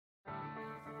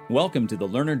Welcome to the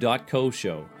Learner.co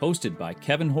show, hosted by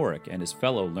Kevin Horick and his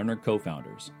fellow Learner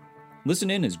co-founders.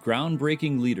 Listen in as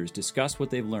groundbreaking leaders discuss what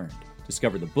they've learned.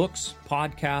 Discover the books,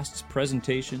 podcasts,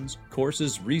 presentations,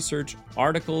 courses, research,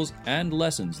 articles, and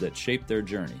lessons that shaped their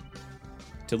journey.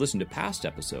 To listen to past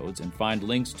episodes and find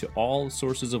links to all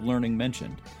sources of learning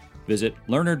mentioned, visit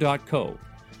Learner.co.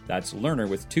 That's learner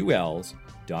with two L's,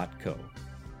 .co.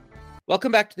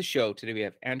 Welcome back to the show. Today we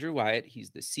have Andrew Wyatt. He's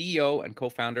the CEO and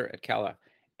co-founder at CALA.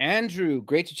 Andrew,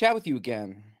 great to chat with you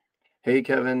again. Hey,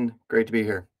 Kevin. Great to be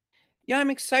here. Yeah,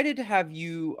 I'm excited to have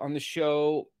you on the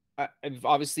show. I've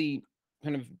obviously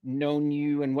kind of known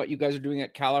you and what you guys are doing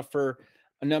at CALA for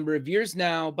a number of years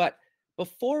now. But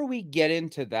before we get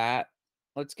into that,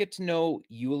 let's get to know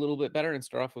you a little bit better and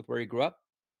start off with where you grew up.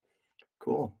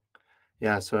 Cool.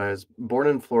 Yeah, so I was born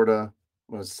in Florida,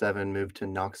 when I was 7, moved to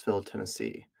Knoxville,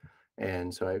 Tennessee.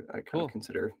 And so I kind of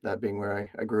consider that being where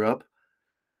I grew up.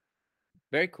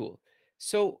 Very cool.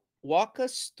 So walk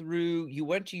us through, you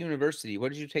went to university.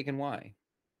 What did you take and why?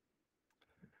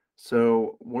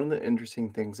 So one of the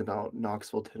interesting things about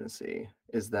Knoxville, Tennessee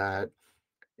is that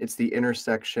it's the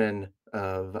intersection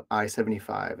of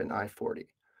I-75 and I-40.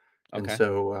 And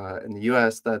so in the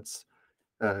U.S., that's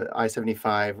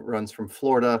I-75 runs from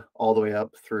Florida all the way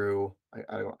up through,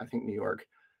 I think, New York.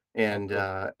 And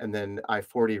then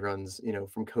I-40 runs,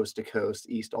 from coast to coast,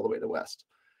 east all the way to west.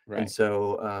 Right. And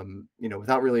so,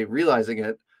 without really realizing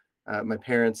it, my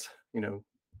parents,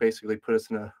 basically put us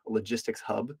in a logistics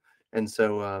hub. And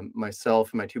so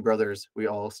myself and my two brothers, we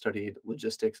all studied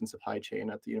logistics and supply chain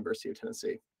at the University of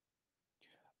Tennessee.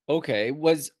 Okay.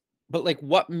 But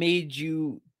what made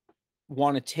you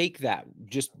want to take that?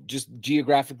 Just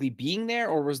geographically being there,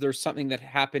 or was there something that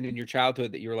happened in your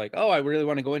childhood that you were like, oh, I really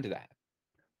want to go into that?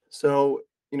 So,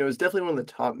 it was definitely one of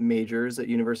the top majors at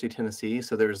University of Tennessee.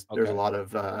 So there's a lot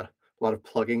of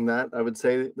plugging that, I would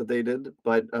say, that they did.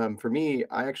 But for me,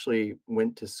 I actually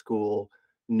went to school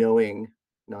knowing,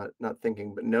 not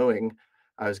thinking, but knowing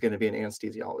I was going to be an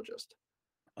anesthesiologist.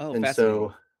 Oh, and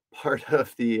so part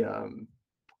of the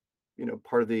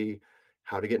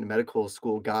how to get into medical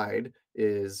school guide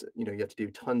is, you have to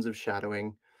do tons of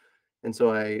shadowing. And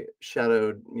so I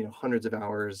shadowed, hundreds of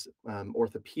hours,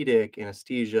 orthopedic,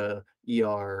 anesthesia,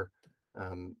 ER,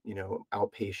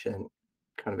 outpatient,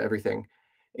 kind of everything.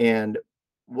 And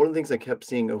one of the things I kept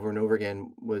seeing over and over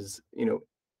again was,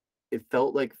 it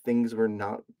felt like things were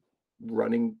not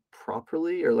running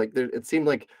properly, or like it seemed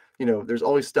like, there's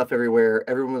always stuff everywhere.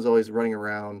 Everyone was always running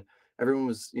around. Everyone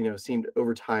was, seemed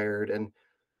overtired. And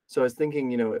so I was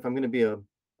thinking, if I'm going to be a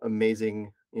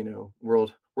amazing,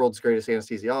 world's greatest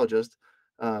anesthesiologist,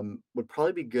 would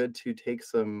probably be good to take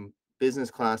some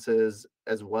business classes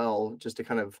as well, just to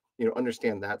kind of,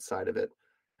 understand that side of it.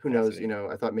 Who knows,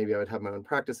 I thought maybe I would have my own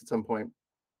practice at some point.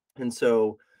 And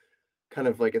so kind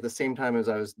of like at the same time as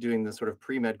I was doing the sort of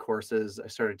pre-med courses, I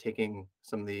started taking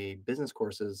some of the business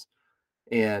courses,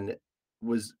 and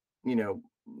was,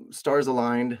 stars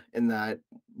aligned in that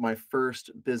my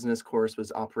first business course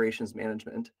was operations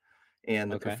management.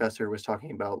 And the professor was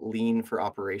talking about lean for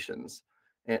operations,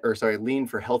 lean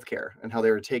for healthcare, and how they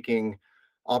were taking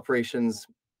operations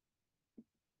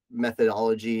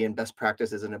methodology and best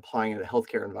practices and applying it to a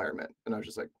healthcare environment. And I was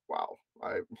just like, wow,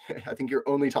 I think you're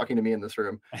only talking to me in this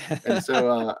room. And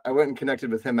so I went and connected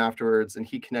with him afterwards, and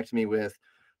he connected me with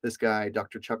this guy,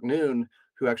 Dr. Chuck Noon,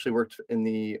 who actually worked in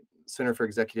the Center for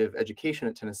Executive Education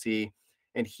at Tennessee.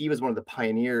 And he was one of the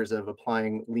pioneers of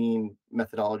applying lean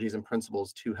methodologies and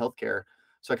principles to healthcare.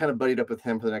 So I kind of buddied up with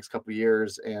him for the next couple of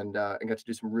years, and got to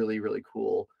do some really, really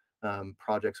cool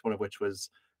projects, one of which was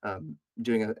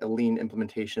doing a lean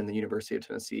implementation in the University of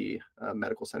Tennessee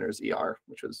Medical Center's ER,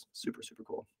 which was super, super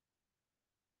cool.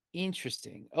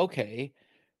 Interesting. Okay.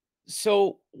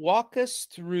 So walk us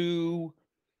through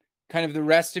kind of the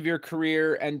rest of your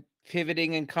career and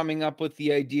pivoting and coming up with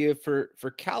the idea for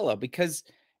CALA, because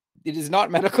it is not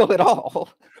medical at all.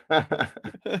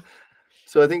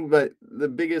 So I think that the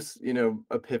biggest,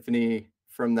 epiphany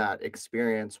from that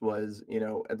experience was,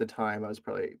 at the time I was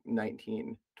probably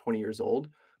 19, 20 years old.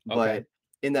 But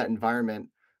in that environment,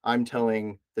 I'm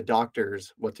telling the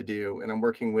doctors what to do, and I'm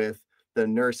working with the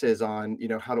nurses on,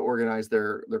 how to organize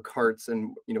their carts,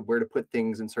 and, where to put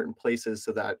things in certain places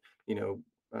so that,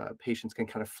 patients can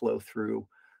kind of flow through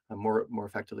more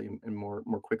effectively and more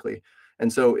quickly.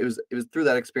 And so it was through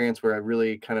that experience where I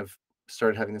really kind of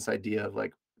started having this idea of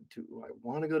like, do I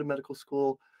want to go to medical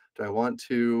school? Do I want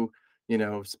to,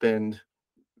 spend,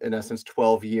 in essence,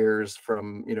 12 years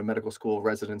from, medical school,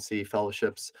 residency,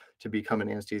 fellowships, to become an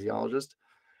anesthesiologist?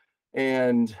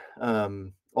 And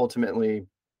ultimately,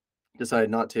 decided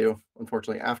not to,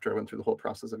 unfortunately, after I went through the whole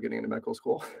process of getting into medical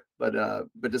school, but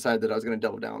decided that I was going to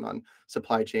double down on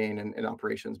supply chain and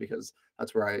operations, because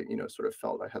that's where I, sort of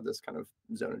felt I had this kind of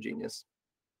zone of genius.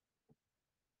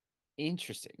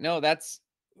 Interesting. No, that's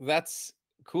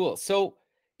cool. So,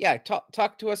 yeah,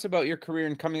 talk to us about your career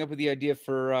and coming up with the idea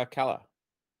for CALA.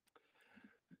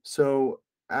 So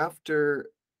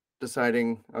after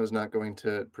deciding I was not going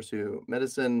to pursue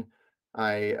medicine,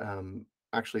 I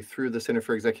actually, through the Center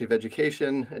for Executive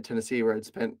Education at Tennessee, where I'd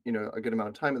spent, a good amount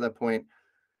of time at that point,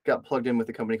 got plugged in with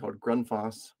a company called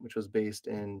Grundfos, which was based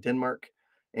in Denmark.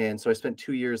 And so I spent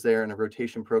 2 years there in a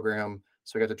rotation program.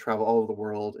 So I got to travel all over the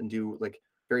world and do like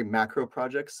very macro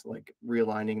projects, like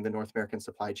realigning the North American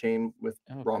supply chain with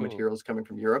Oh, raw cool. materials coming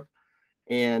from Europe,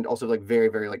 and also like very,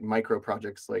 very like micro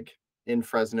projects, like in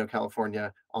Fresno,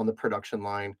 California, on the production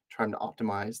line, trying to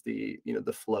optimize the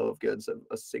flow of goods of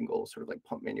a single sort of like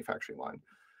pump manufacturing line.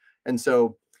 And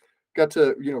so got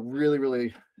to really,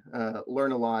 really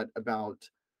learn a lot about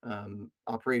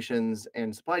operations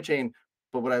and supply chain.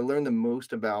 But what I learned the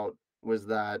most about was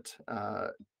that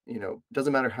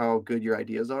doesn't matter how good your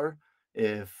ideas are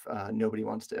if nobody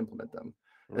wants to implement them.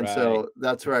 And Right. so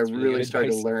that's where I That's really good really started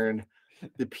to advice. learn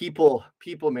the people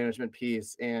management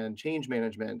piece, and change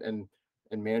management, and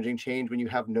managing change when you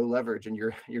have no leverage and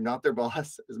you're not their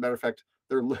boss. As a matter of fact,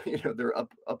 they're they're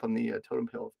up on the totem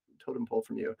pole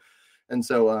from you. And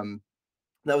so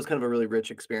that was kind of a really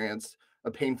rich experience,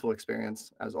 a painful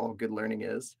experience, as all good learning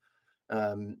is.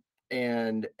 Um,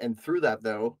 and through that,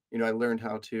 though, I learned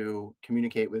how to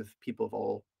communicate with people of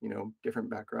all different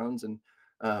backgrounds, and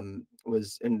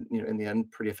was in the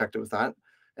end pretty effective with that.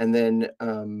 And then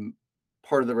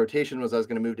part of the rotation was I was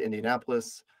going to move to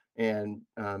Indianapolis and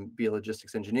be a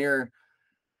logistics engineer.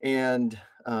 And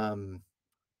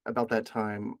about that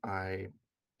time, I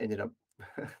ended up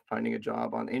finding a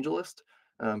job on AngelList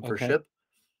for Okay. Ship.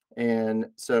 And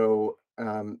so,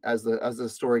 as the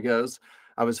story goes,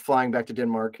 I was flying back to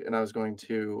Denmark, and I was going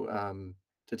to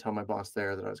tell my boss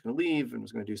there that I was going to leave and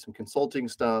was going to do some consulting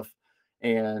stuff.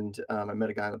 And I met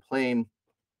a guy on the plane,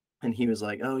 and he was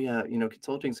like, "Oh yeah,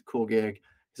 consulting's a cool gig."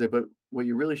 He's like, "But what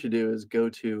you really should do is go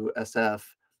to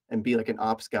SF and be like an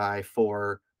ops guy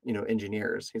for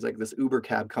engineers." He's like, "This Uber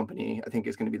cab company, I think,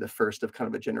 is going to be the first of kind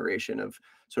of a generation of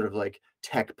sort of like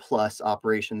tech plus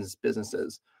operations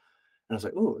businesses." And I was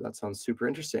like, "Oh, that sounds super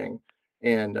interesting,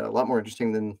 and a lot more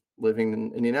interesting than living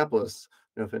in Indianapolis."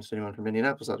 No offense to anyone from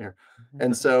Indianapolis out here.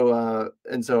 And so I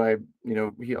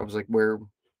was like, "Where?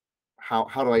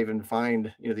 How do I even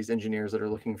find these engineers that are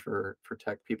looking for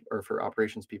tech people or for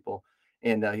operations people?"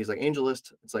 And he's like,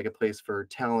 "AngelList. It's like a place for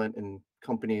talent and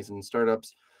companies and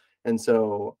startups." And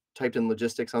so typed in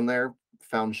logistics on there,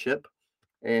 found Ship,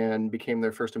 and became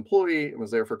their first employee, and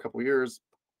was there for a couple of years.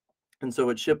 And so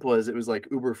what Ship was, it was like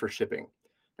Uber for shipping.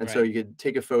 And so Right. you could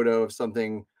take a photo of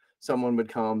something, someone would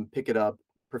come, pick it up,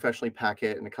 professionally pack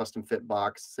it in a custom fit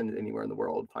box, send it anywhere in the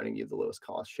world, finding you the lowest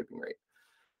cost shipping rate.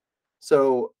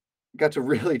 So got to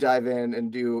really dive in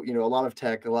and do, a lot of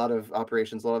tech, a lot of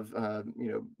operations, a lot of,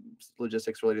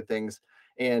 logistics related things.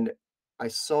 And I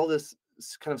saw this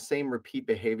kind of same repeat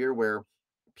behavior where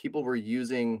people were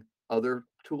using other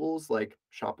tools like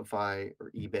Shopify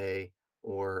or eBay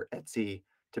or Etsy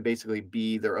to basically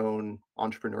be their own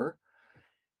entrepreneur.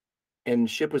 And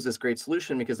Ship was this great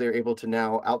solution because they were able to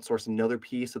now outsource another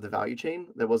piece of the value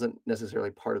chain that wasn't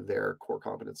necessarily part of their core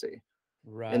competency.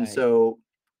 And Right. so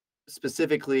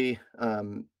specifically,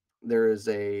 there is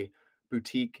a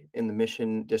boutique in the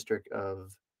Mission District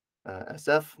of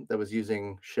SF that was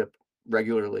using Ship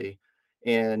regularly,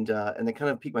 and they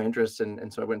kind of piqued my interest,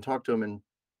 and so I went and talked to them, and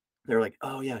they were like,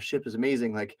 "Oh yeah, Ship is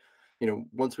amazing. Like,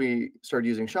 once we started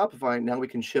using Shopify, now we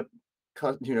can ship,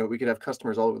 we could have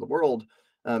customers all over the world,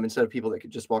 instead of people that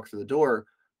could just walk through the door.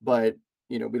 But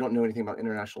we don't know anything about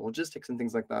international logistics and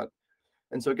things like that."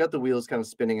 And so it got the wheels kind of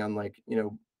spinning on like,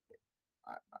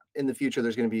 in the future,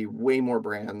 there's going to be way more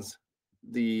brands.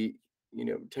 The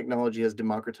technology has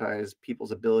democratized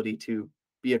people's ability to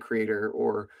be a creator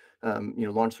or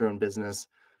launch their own business.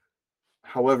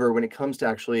 However, when it comes to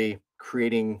actually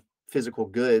creating physical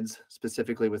goods,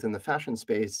 specifically within the fashion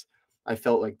space, I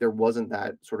felt like there wasn't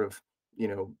that sort of you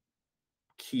know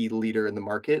key leader in the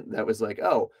market that was like,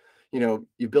 "Oh,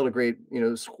 you built a great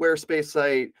Squarespace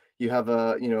site, you have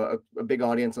a big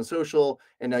audience on social,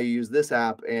 and now you use this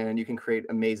app and you can create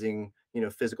amazing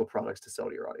physical products to sell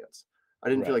to your audience." I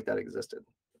didn't feel Right. like that existed.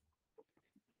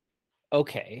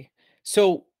 Okay.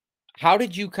 So, how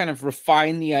did you kind of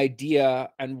refine the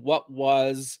idea, and what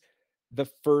was the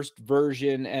first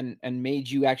version and made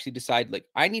you actually decide, like,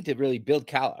 I need to really build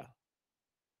CALA?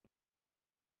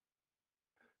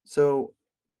 So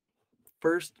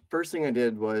first thing I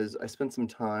did was I spent some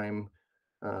time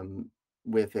um,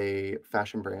 with a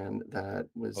fashion brand that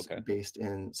was Okay. based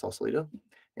in Sausalito,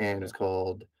 and Okay. it's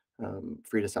called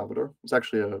Frida Salvador. It's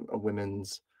actually a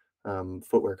women's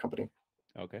footwear company,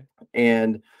 Okay.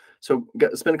 and so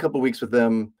spent a couple weeks with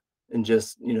them and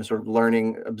just sort of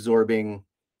learning, absorbing,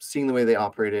 seeing the way they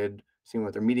operated, seeing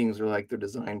what their meetings were like, their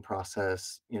design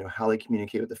process, how they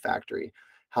communicate with the factory,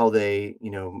 how they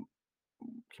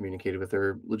communicated with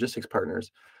their logistics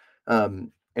partners.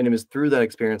 And it was through that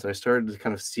experience I started to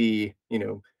kind of see,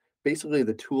 basically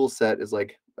the tool set is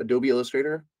like Adobe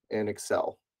Illustrator and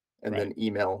Excel, and Right. then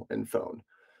email and phone.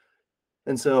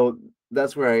 And so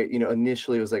that's where I,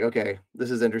 initially was like, okay,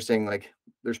 this is interesting. Like,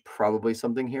 there's probably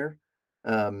something here.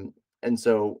 And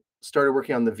so started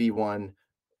working on the V1.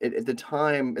 At the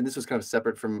time, and this was kind of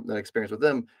separate from that experience with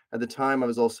them. At the time, I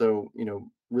was also,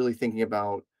 really thinking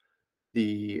about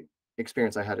the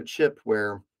experience I had at Ship,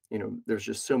 where there's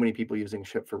just so many people using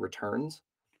Ship for returns.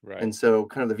 Right. And so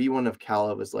kind of the V1 of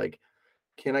CALA was like,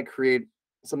 can I create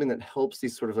something that helps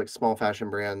these sort of like small fashion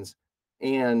brands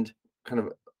and kind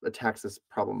of attacks this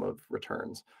problem of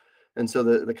returns? And so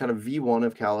the kind of V1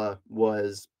 of CALA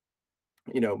was,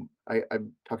 I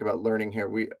talk about learning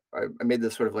here. I made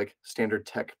this sort of like standard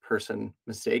tech person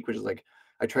mistake, which is like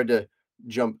I tried to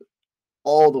jump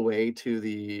all the way to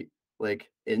the like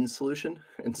in solution.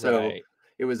 And so Right.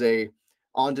 it was a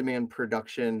on-demand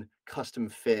production custom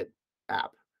fit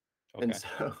app. And Okay.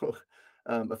 so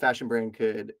a fashion brand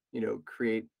could,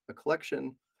 create a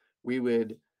collection. We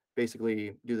would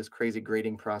basically do this crazy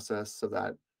grading process so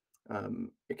that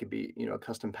it could be, a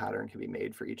custom pattern can be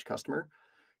made for each customer.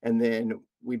 And then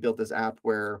we built this app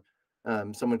where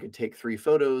someone could take 3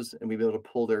 photos and we'd be able to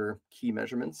pull their key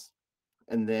measurements,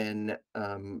 and then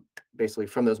basically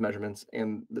from those measurements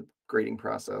and the grading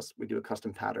process, we do a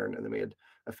custom pattern, and then we had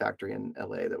a factory in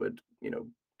LA that would,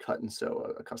 cut and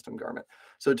sew a custom garment.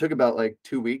 So it took about like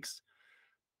 2 weeks.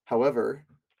 However,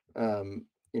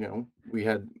 we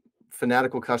had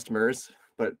fanatical customers,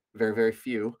 but very, very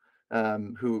few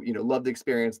who, loved the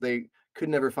experience. They could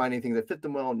never find anything that fit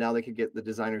them well. Now they could get the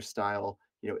designer style,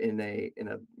 in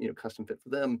a custom fit for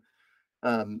them.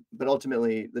 But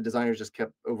ultimately, the designers just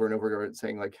kept over and over again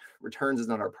saying, like, returns is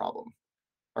not our problem.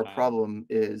 Our Wow. problem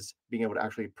is being able to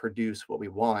actually produce what we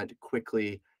want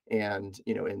quickly and,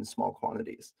 in small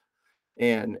quantities.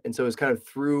 And so it's kind of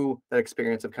through that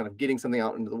experience of kind of getting something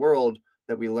out into the world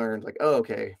that we learned, like, oh,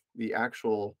 okay, the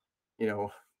actual,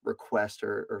 request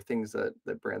or things that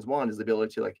brands want is the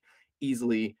ability to like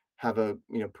easily have a,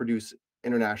 produce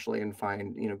internationally and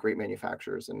find, great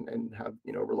manufacturers and have,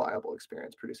 reliable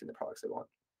experience producing the products they want.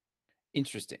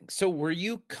 Interesting. So were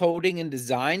you coding and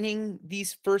designing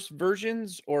these first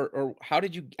versions, or how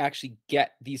did you actually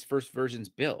get these first versions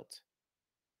built?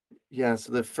 Yeah,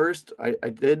 so I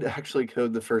did actually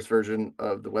code the first version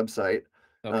of the website.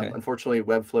 Okay. Unfortunately,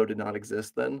 Webflow did not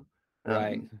exist then,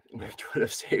 Right. Yeah. which would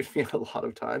have saved me a lot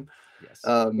of time. Yes.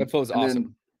 Webflow is And then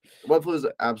awesome. Webflow is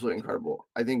absolutely incredible.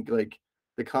 I think like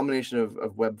the combination of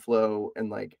Webflow and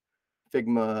like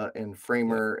Figma and Yeah.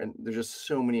 Framer, and there's just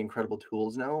so many incredible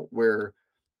tools now where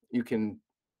you can,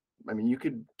 I mean, you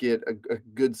could get a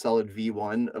good solid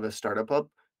V1 of a startup up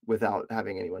without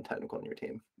having anyone technical on your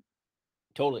team.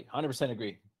 Totally. 100%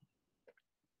 agree.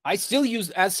 I still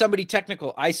use, as somebody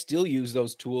technical, I still use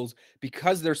those tools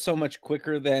because they're so much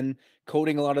quicker than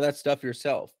coding a lot of that stuff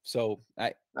yourself. So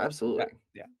Absolutely.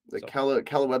 yeah. The So CALA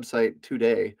website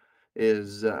today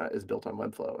is built on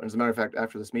Webflow. And as a matter of fact,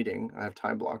 after this meeting, I have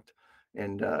time blocked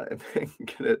and I'm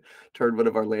gonna turn one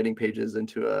of our landing pages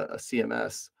into a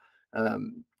CMS,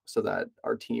 so that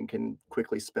our team can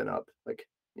quickly spin up like,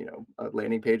 a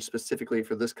landing page specifically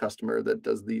for this customer that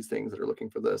does these things that are looking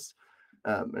for this.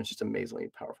 And it's just an amazingly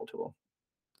powerful tool.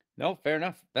 no, fair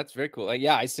enough. That's very cool.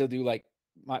 Yeah, I still do like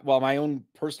my own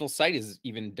personal site is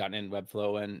even done in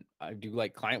Webflow, and I do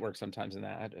like client work sometimes in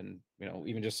that, and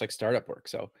even just like startup work.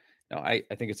 So no, I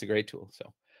think it's a great tool.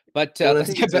 So, but Well, and I let's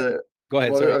think get it's back. a Go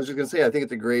ahead. well, I Sorry. was just gonna say, I think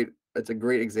it's a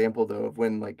great example though of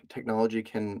when like technology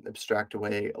can abstract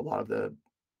away a lot of the,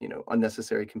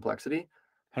 unnecessary complexity.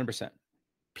 100%.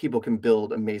 People can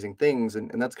build amazing things,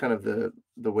 and that's kind of the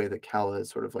way that CALA is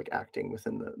sort of like acting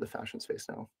within the fashion space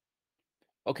now.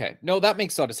 Okay. No, that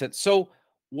makes a lot of sense. So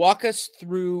walk us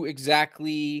through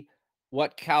exactly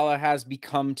what CALA has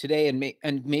become today,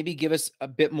 and maybe give us a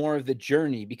bit more of the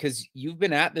journey, because you've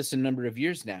been at this a number of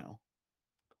years now.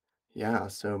 Yeah,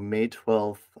 so May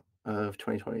 12th of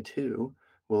 2022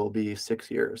 will be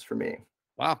 6 years for me,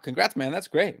 Wow, congrats, man. That's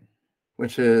great.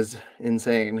 which is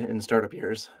insane in startup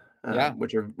years, Yeah.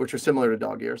 which are similar to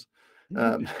dog years.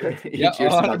 Yeah, Each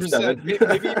year's about 100%. 7.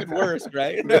 Maybe even worse,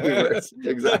 right? Maybe worse.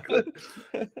 Exactly.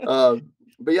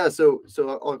 But yeah, so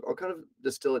I'll kind of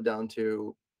distill it down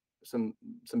to some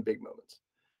big moments.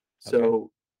 Okay.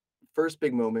 So first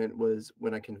big moment was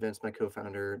when I convinced my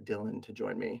co-founder Dylan to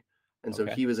join me, and so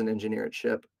Okay. he was an engineer at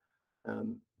Ship,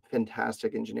 um,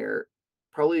 fantastic engineer.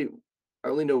 Probably I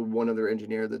only know one other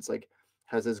engineer that's like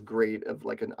has as great of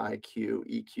like an IQ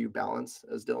EQ balance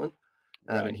as Dylan,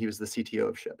 and Right. he was the CTO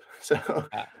of Ship, so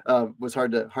Ah, was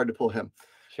hard to pull him.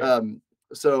 sure.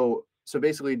 So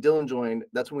basically Dylan joined.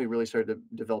 That's when we really started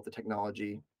to develop the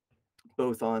technology,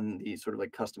 both on the sort of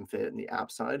like custom fit and the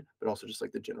app side, but also just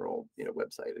like the general,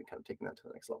 website and kind of taking that to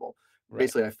the next level. Right.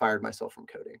 Basically, I fired myself from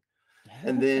coding,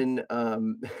 and then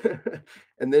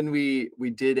and then we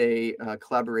did a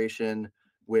collaboration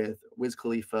with Wiz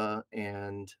Khalifa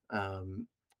and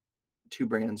two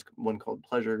brands, one called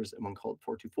Pleasures and one called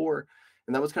 424,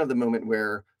 and that was kind of the moment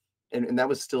where, and that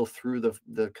was still through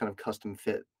the kind of custom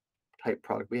fit type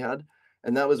product we had,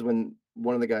 and that was when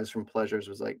one of the guys from Pleasures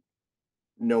was like,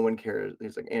 no one cares.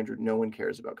 He's like, Andrew, no one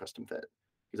cares about custom fit.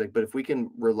 He's like, but if we can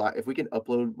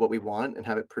upload what we want and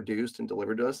have it produced and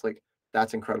delivered to us, like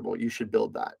that's incredible. You should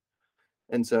build that.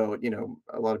 And so,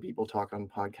 a lot of people talk on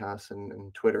podcasts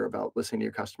and Twitter about listening to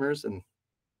your customers, and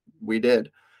we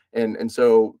did. And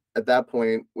so at that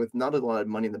point, with not a lot of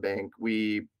money in the bank,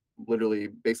 we literally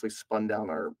basically spun down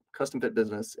our custom fit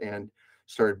business and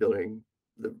started building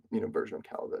the version of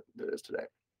CALA that is today.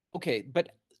 Okay, but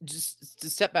just to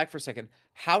step back for a second,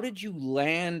 how did you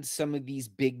land some of these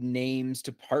big names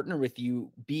to partner with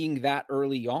you being that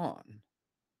early on?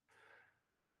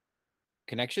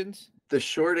 Connections? The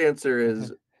short answer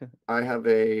is I have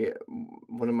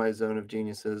one of my zone of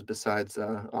geniuses besides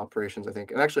operations, I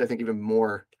think, and actually I think even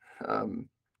um,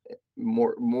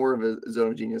 more of a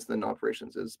zone of genius than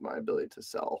operations is my ability to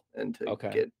sell and to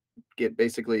Okay. get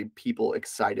basically people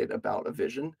excited about a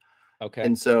vision. Okay.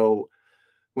 And so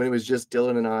when it was just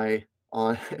Dylan and I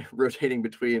on rotating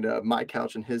between my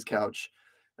couch and his couch,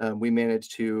 we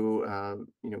managed to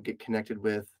get connected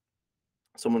with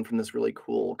someone from this really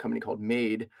cool company called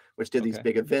Made, which did these Okay.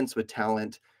 big events with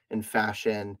talent and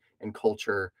fashion and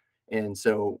culture. And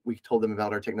so we told them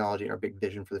about our technology and our big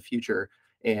vision for the future.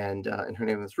 And her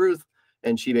name was Ruth,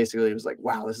 and she basically was like,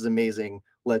 "Wow, this is amazing.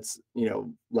 Let's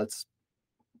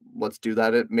do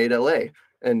that at Made LA."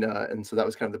 And so that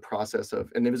was kind of the process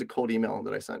of, and it was a cold email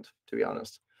that I sent, to be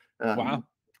honest. Wow.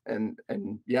 Um,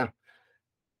 and yeah,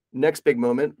 next big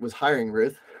moment was hiring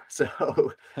Ruth. So,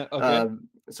 Okay.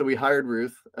 so we hired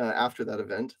Ruth after that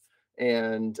event,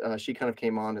 and she kind of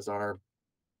came on as our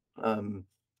um,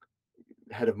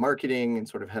 head of marketing and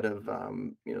sort of head of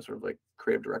sort of like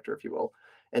creative director, if you will.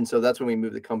 And so that's when we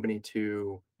moved the company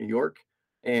to New York,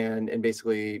 and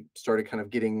basically started kind of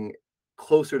getting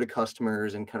closer to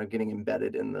customers and kind of getting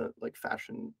embedded in the like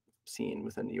fashion scene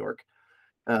within New York.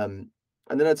 Um,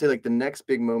 and then I'd say like the next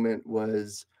big moment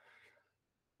was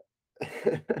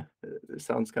it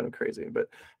sounds kind of crazy, but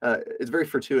it's very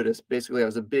fortuitous. Basically, I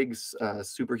was a big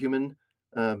Superhuman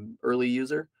early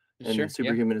user, and Sure. Yeah.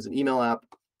 Superhuman is an email app,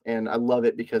 and I love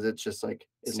it because it's just like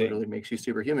it Same. literally makes you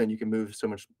superhuman. You can move so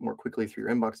much more quickly through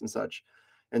your inbox and such.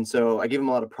 And so I gave them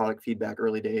a lot of product feedback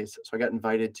early days. So I got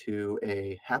invited to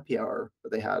a happy hour that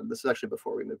they had. This is actually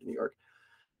before we moved to New York.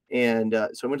 And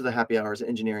so I went to the happy hours,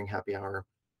 engineering happy hour,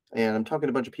 and I'm talking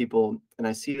to a bunch of people, and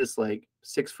I see this like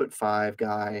 6'5"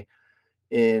 guy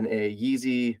in a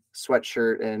Yeezy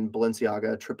sweatshirt and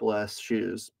Balenciaga Triple S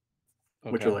shoes,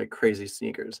 which are Okay. like crazy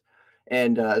sneakers.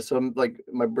 And so I'm like,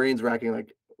 my brain's racking,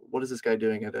 like, what is this guy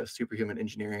doing at a superhuman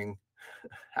engineering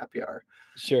happy hour?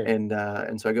 Sure. And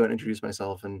so I go and introduce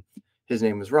myself, and his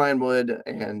name was Ryan Wood,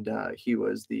 and he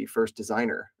was the first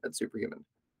designer at Superhuman.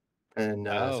 And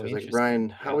so Oh, I was like, interesting. Ryan,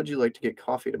 how Yeah. would you like to get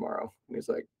coffee tomorrow? And he's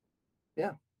like,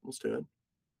 yeah, let's do it.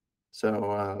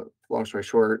 So, long story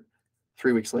short,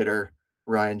 3 weeks later,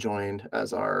 Ryan joined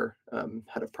as our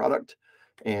head of product,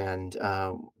 and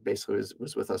basically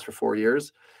was with us for 4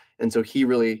 years. And so he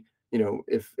really,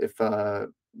 if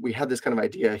we had this kind of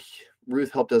idea,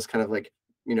 Ruth helped us kind of like,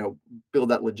 build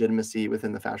that legitimacy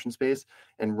within the fashion space,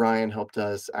 and Ryan helped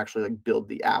us actually like build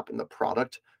the app and the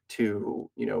product to,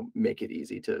 make it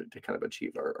easy to kind of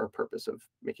achieve our purpose of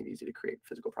making it easy to create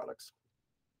physical products.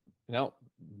 No,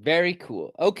 very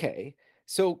cool. Okay.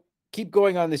 So keep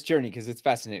going on this journey because it's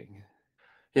fascinating.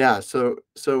 Yeah, so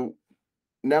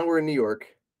now we're in New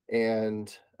York,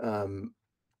 and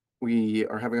we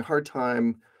are having a hard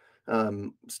time,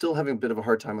 still having a bit of a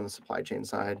hard time on the supply chain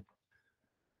side.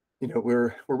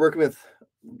 We're working with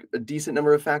a decent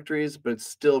number of factories, but it's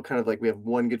still kind of like we have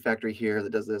one good factory here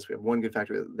that does this, we have one good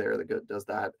factory there that does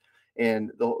that,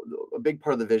 And a big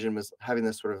part of the vision was having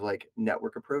this sort of like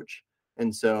network approach.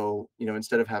 And so,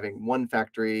 instead of having one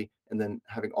factory and then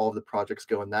having all of the projects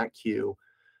go in that queue,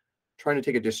 trying to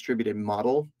take a distributed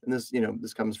model. And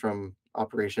this comes from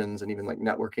operations and even like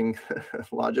networking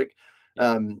logic.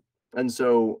 Yeah. And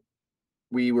so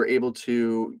we were able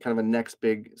to kind of a next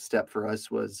big step for us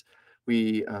was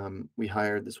we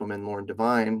hired this woman, Lauren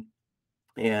Devine,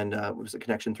 and it was a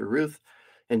connection through Ruth,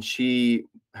 and she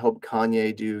helped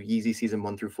Kanye do Yeezy season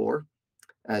 1 through 4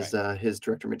 as Right. his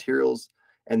director of materials,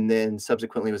 and then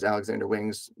subsequently was Alexander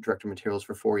Wang's director of materials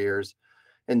for 4 years.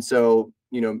 And so,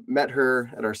 met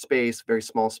her at our space, very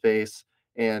small space,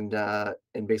 and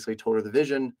basically told her the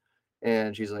vision,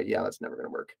 and she's like, "Yeah, that's never going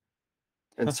to work."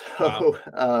 And Wow.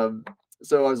 so,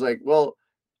 so I was like, "Well,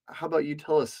 how about you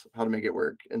tell us how to make it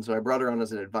work?" And so I brought her on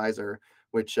as an advisor,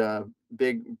 which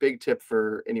big tip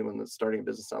for anyone that's starting a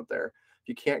business out there. If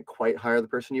you can't quite hire the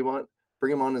person you want,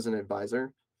 bring them on as an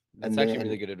advisor, That's and actually really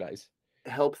then good advice.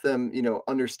 help them,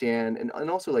 understand and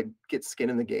also like get skin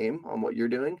in the game on what you're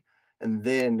doing. And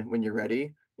then when you're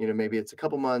ready, maybe it's a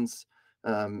couple months,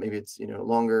 maybe it's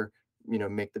longer,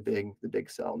 make the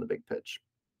big sell and the big pitch.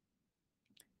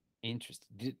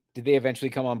 Interesting. Did they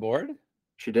eventually come on board?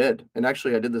 She did. And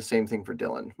actually, I did the same thing for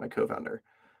Dylan, my co-founder.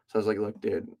 So I was like, "Look,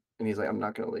 dude," and he's like, "I'm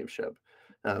not going to leave Ship."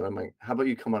 I'm like, "How about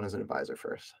you come on as an advisor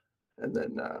first?" And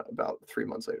then about 3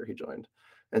 months later, he joined.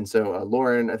 And so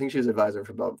Lauren, I think she was advisor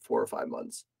for about 4 or 5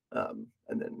 months, and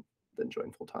then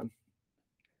joined full time.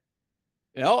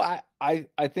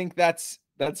 I think that's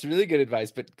really good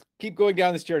advice, but keep going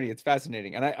down this journey. It's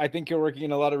fascinating. And I think you're working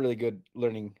in a lot of really good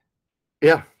learning.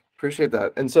 Yeah, appreciate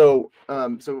that. And so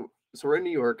we're in New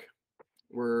York.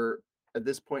 We're at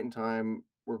this point in time,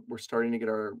 we're starting to get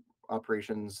our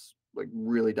operations like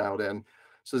really dialed in.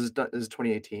 So this is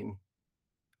 2018,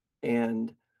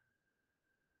 and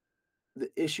the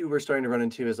issue we're starting to run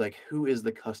into is like, who is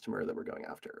the customer that we're going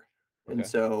after? And Okay.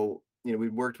 so, we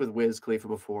worked with Wiz Khalifa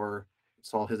before,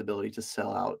 saw his ability to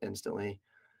sell out instantly.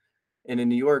 And in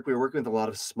New York, we were working with a lot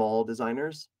of small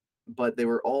designers, but they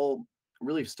were all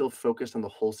really still focused on the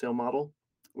wholesale model,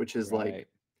 which is like Right.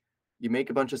 you make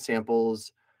a bunch of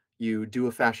samples, you do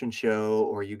a fashion show,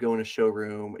 or you go in a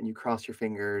showroom and you cross your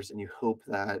fingers and you hope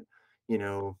that, you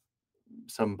know,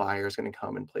 some buyer is going to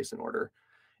come and place an order.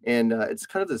 And it's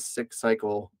kind of this sick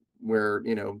cycle where,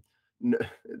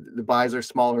 the buys are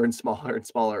smaller and smaller and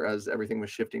smaller as everything was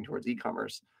shifting towards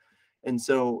e-commerce. And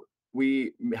so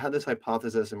we had this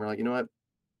hypothesis and we're like, you know what?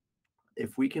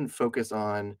 If we can focus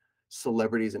on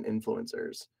celebrities and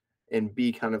influencers and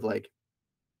be kind of like,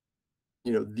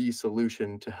 the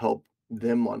solution to help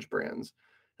them launch brands.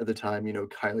 At the time,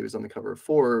 Kylie was on the cover of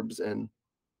Forbes and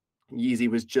Yeezy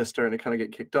was just starting to kind of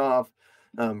get kicked off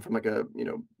from like a,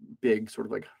 big sort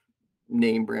of like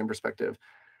name brand perspective.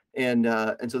 And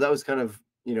so that was kind of,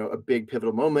 a big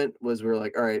pivotal moment was we were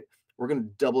like, all right, we're going to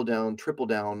double down, triple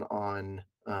down on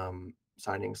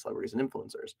signing celebrities and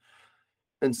influencers.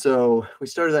 And so we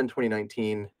started that in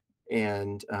 2019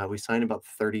 and we signed about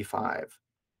 35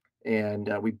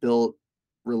 and we built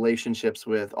relationships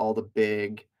with all the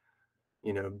big,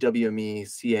 WME,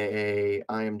 CAA,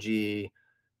 IMG,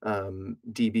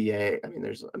 DBA. I mean,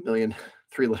 there's a million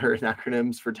three-letter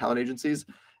acronyms for talent agencies,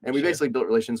 and we Sure. basically built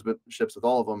relationships with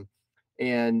all of them.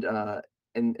 And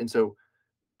so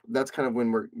that's kind of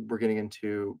when we're getting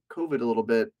into COVID a little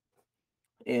bit,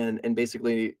 and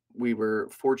basically we were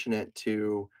fortunate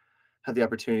to have the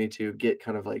opportunity to get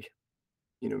kind of like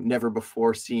never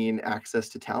before seen access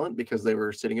to talent because they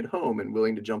were sitting at home and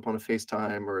willing to jump on a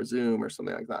FaceTime or a Zoom or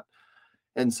something like that.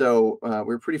 And so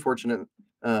we were pretty fortunate.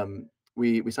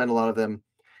 We signed a lot of them,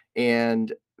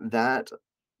 and that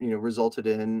resulted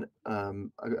in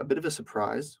a bit of a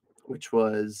surprise, which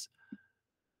was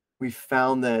we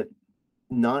found that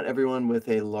not everyone with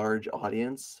a large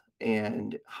audience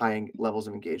and high levels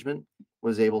of engagement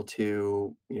was able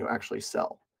to actually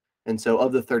sell. And so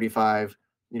of the 35,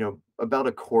 about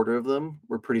a quarter of them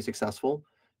were pretty successful.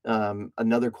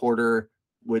 Another quarter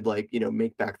would like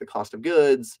make back the cost of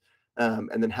goods,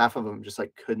 and then half of them just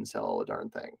like couldn't sell a darn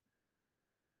thing.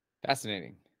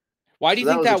 Fascinating. Why do So you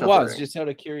that think was a that tough was? learning. Just out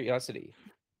of curiosity.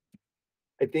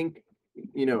 I think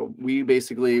we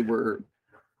basically were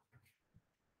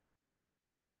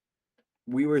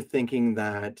thinking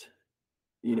that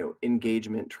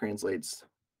engagement translates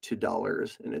to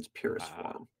dollars in its purest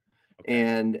Ah, form. okay.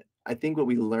 And I think what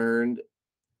we learned,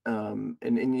 and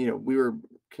we were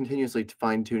continuously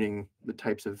fine tuning the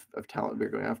types of talent we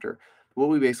were going after. What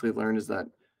we basically learned is that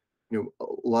a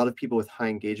lot of people with high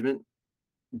engagement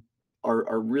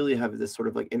are really have this sort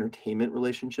of like entertainment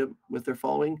relationship with their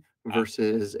following Ah,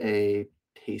 versus a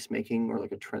taste making or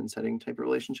like a trend setting type of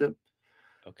relationship.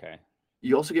 Okay.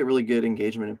 You also get really good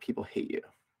engagement if people hate you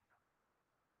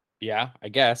Yeah, I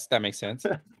guess that makes sense.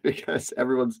 because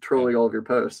everyone's Yeah. trolling all of your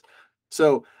posts.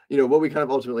 So, what we kind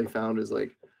of ultimately found is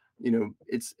like,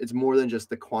 it's more than just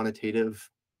the quantitative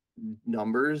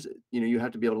numbers. You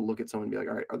have to be able to look at someone and be like,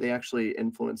 all right, are they actually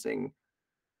influencing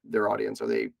their audience? Are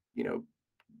they,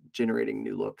 generating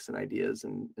new looks and ideas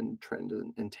and trend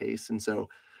and tastes? And so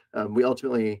we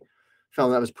ultimately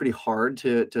found that was pretty hard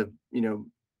to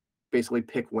basically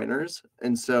pick winners.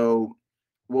 And so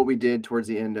what we did towards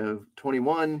the end of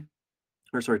 21,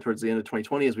 or sorry, towards the end of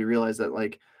 2020, is we realized that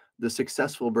like the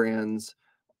successful brands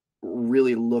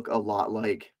really look a lot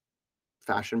like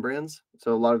fashion brands.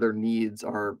 So a lot of their needs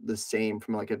are the same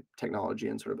from like a technology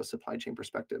and sort of a supply chain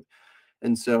perspective.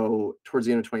 And so towards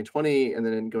the end of 2020 and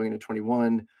then going into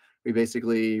 21, we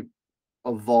basically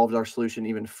evolved our solution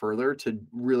even further to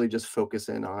really just focus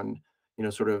in on,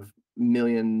 sort of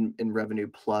million in revenue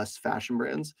plus fashion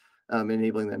brands,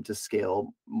 enabling them to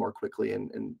scale more quickly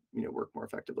and work more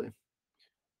effectively.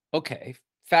 Okay,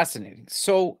 fascinating.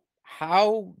 So,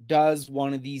 how does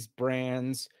one of these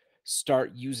brands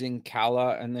start using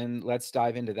CALA? And then let's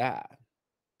dive into that.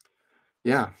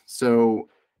 Yeah. So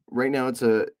right now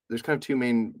there's kind of two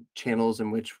main channels in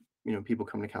which people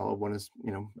come to CALA. One is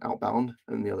outbound,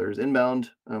 and the other is inbound,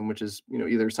 which is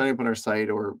either signing up on our site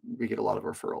or we get a lot of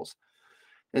referrals.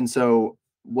 And so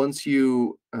once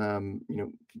you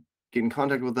get in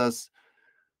contact with us,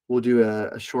 we'll do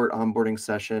a short onboarding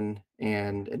session,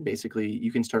 and basically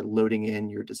you can start loading in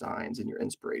your designs and your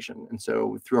inspiration. And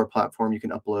so through our platform, you can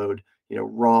upload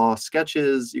raw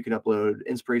sketches, you can upload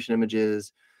inspiration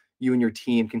images. You and your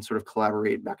team can sort of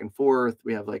collaborate back and forth.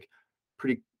 We have like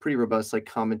pretty robust like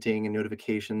commenting and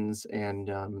notifications and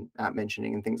app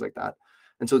mentioning and things like that.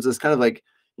 And so it's this kind of like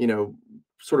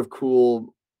sort of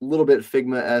cool, little bit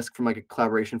Figma-esque from like a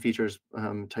collaboration features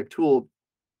type tool,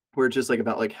 where it's just like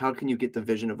about like how can you get the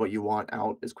vision of what you want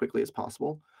out as quickly as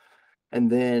possible. And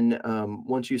then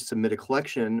once you submit a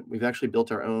collection, we've actually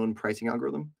built our own pricing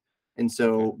algorithm. And Okay.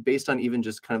 so based on even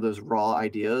just kind of those raw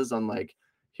ideas on like,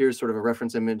 here's sort of a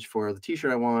reference image for the t-shirt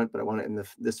I want, but I want it in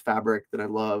this fabric that I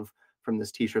love from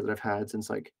this t-shirt that I've had since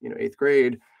like, 8th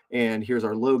grade. And here's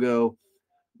our logo.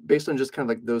 Based on just kind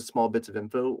of like those small bits of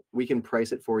info, we can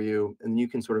price it for you, and you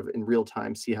can sort of in real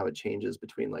time see how it changes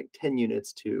between like 10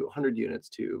 units to 100 units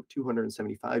to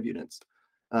 275 units,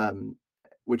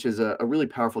 which is a really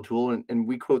powerful tool. And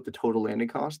we quote the total landing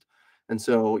cost. And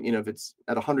so, if it's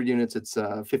at 100 units, it's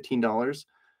 $15.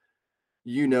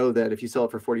 That if you sell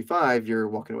it for 45, you're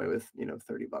walking away with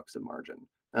 $30 of margin.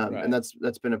 And Right.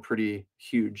 that's been a pretty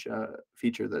huge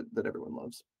feature that everyone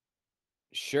loves.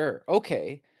 Sure.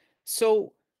 Okay.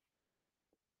 So,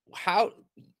 how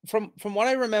from what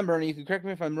I remember, and you can correct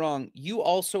me if I'm wrong, you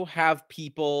also have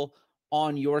people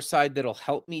on your side that'll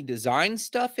help me design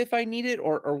stuff if I need it,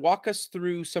 or walk us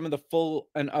through some of the full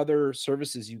and other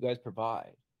services you guys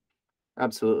provide.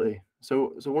 Absolutely.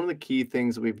 So one of the key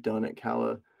things that we've done at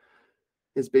CALA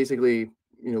is basically,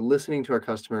 listening to our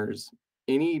customers,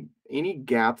 any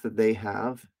gap that they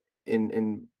have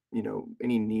in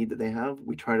any need that they have,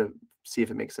 we try to see if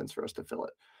it makes sense for us to fill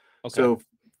it. Okay. So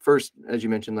first, as you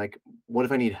mentioned, like, what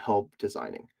if I need help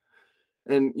designing?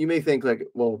 And you may think like,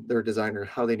 well, they're a designer,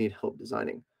 how they need help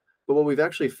designing. But what we've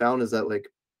actually found is that like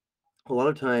a lot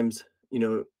of times,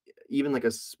 even like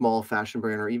a small fashion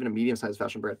brand or even a medium-sized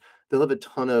fashion brand, they'll have a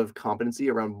ton of competency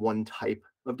around one type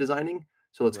of designing.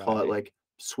 So let's call it Right. like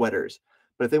sweaters.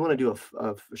 But if they want to do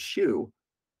a shoe,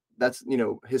 that's,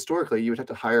 historically you would have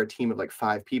to hire a team of like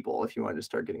 5 people if you wanted to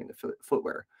start getting into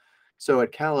footwear. So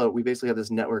at CALA, we basically have this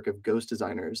network of ghost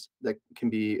designers that can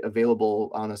be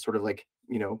available on a sort of like,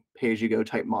 pay as you go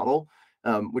type model,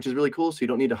 which is really cool. So you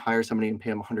don't need to hire somebody and pay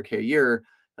them 100K a year.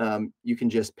 You can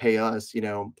just pay us,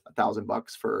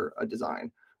 $1,000 for a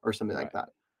design or something like Right.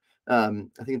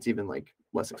 that. I think it's even like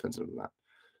less expensive than that.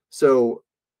 So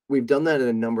we've done that in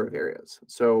a number of areas.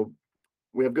 So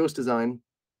we have ghost design,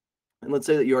 and let's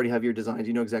say that you already have your designs,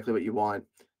 you know exactly what you want.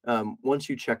 Once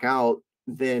you check out,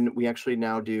 then we actually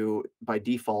now do by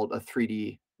default a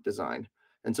 3D design.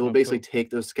 And so we'll Oh, basically cool. take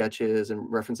those sketches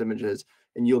and reference images,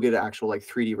 and you'll get an actual like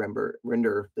 3D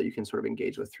render that you can sort of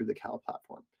engage with through the CAL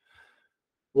platform.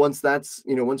 Once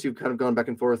you've kind of gone back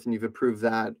and forth and you've approved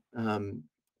that,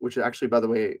 which actually, by the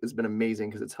way, has been amazing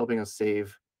because it's helping us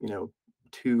save,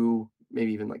 2,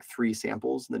 maybe even like 3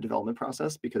 samples in the development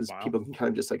process, because Wow. people can kind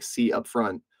of just like see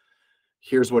upfront,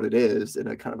 here's what it is in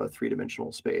a kind of a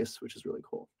 3-dimensional space, which is really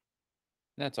cool.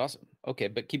 That's awesome. Okay,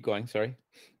 but keep going. Sorry.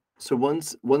 So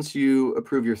once you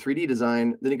approve your 3D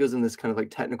design, then it goes in this kind of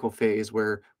like technical phase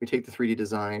where we take the 3D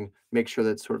design, make sure that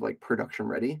it's sort of like production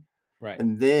ready. Right.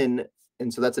 And then,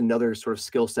 and so that's another sort of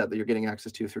skill set that you're getting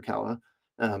access to through CALA,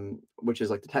 which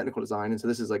is like the technical design. And so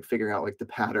this is like figuring out like the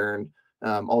pattern,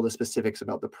 all the specifics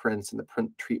about the prints and the print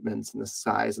treatments and the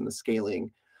size and the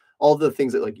scaling, all the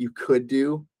things that like you could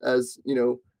do as,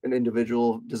 an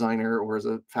individual designer or as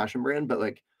a fashion brand, but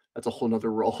like that's a whole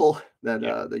nother role that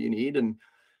that you need. And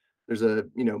there's a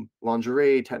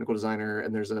lingerie technical designer,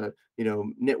 and there's a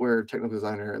knitwear technical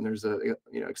designer, and there's a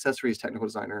accessories technical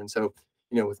designer. And so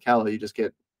with CALA you just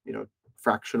get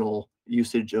fractional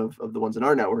usage of the ones in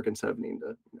our network instead of needing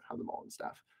to have them all in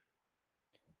staff.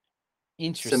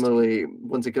 Interesting. Similarly,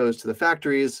 once it goes to the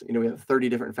factories, we have 30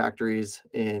 different factories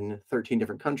in 13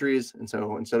 different countries, and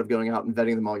so instead of going out and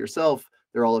vetting them all yourself,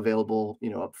 they're all available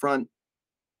up front.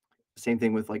 Same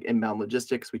thing with like inbound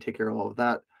logistics. We take care of all of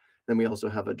that. Then we also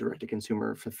have a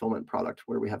direct-to-consumer fulfillment product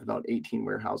where we have about 18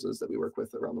 warehouses that we work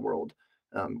with around the world,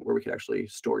 where we could actually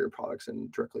store your products and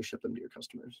directly ship them to your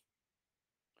customers.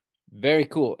 Very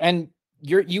cool. And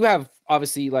you have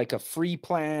obviously like a free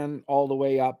plan all the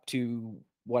way up to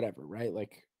whatever, right?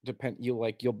 Like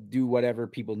you'll do whatever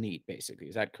people need basically.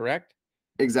 Is that correct?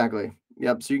 Exactly.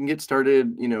 Yep. So you can get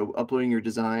started, uploading your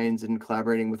designs and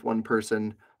collaborating with one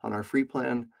person on our free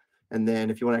plan. And then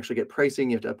if you want to actually get pricing,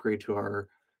 you have to upgrade to our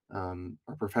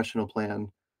professional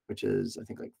plan, which is I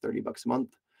think like $30 a month.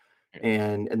 Yeah.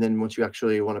 And then once you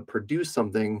actually want to produce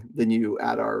something, then you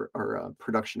add our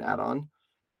production add-on,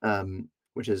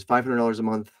 which is $500 a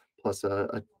month plus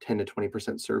a 10 to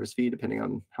 20% service fee, depending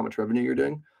on how much revenue you're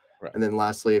doing. Right. And then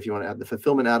lastly, if you want to add the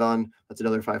fulfillment add-on, that's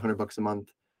another $500 a month,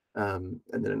 and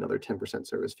then another 10%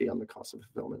 service fee on the cost of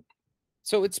fulfillment.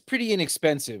 So it's pretty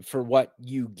inexpensive for what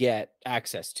you get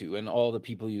access to and all the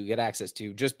people you get access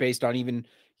to, just based on even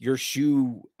your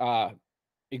shoe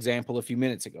example a few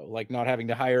minutes ago, like not having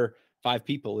to hire 5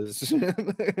 people is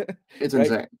It's right?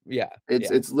 insane. Yeah. It's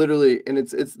Yeah. it's literally, and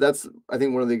it's that's I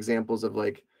think one of the examples of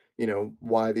like,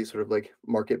 why these sort of like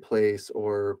marketplace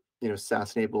or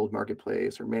SaaS enabled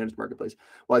marketplace or managed marketplace,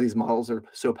 why these models are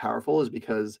so powerful is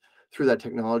because through that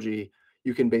technology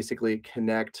you can basically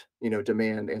connect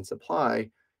demand and supply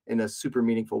in a super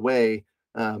meaningful way,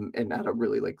 and at a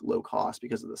really like low cost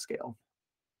because of the scale.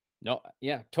 No,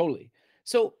 yeah, totally.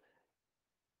 So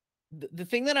the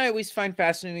thing that I always find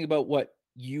fascinating about what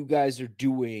you guys are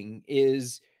doing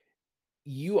is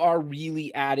you are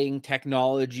really adding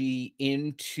technology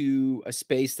into a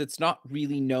space that's not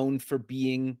really known for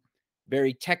being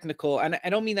very technical. And I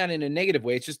don't mean that in a negative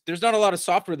way. It's just there's not a lot of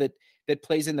software that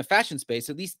plays in the fashion space.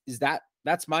 At least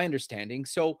that's my understanding.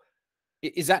 So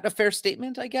is that a fair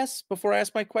statement, I guess, before I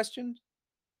ask my question?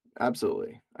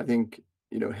 Absolutely. I think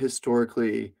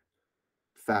historically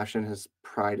fashion has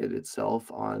prided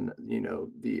itself on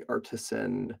the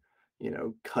artisan,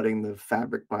 cutting the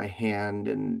fabric by hand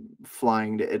and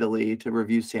flying to Italy to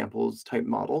review samples type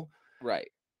model. Right.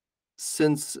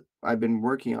 Since I've been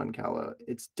working on CALA,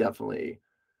 it's definitely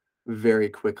very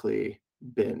quickly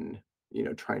been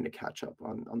trying to catch up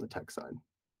on the tech side.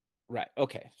 Right.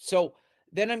 Okay. So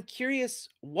then I'm curious,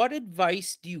 what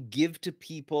advice do you give to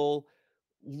people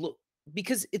look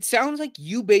because it sounds like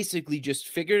you basically just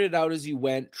figured it out as you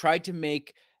went, tried to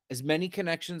make as many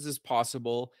connections as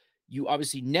possible. You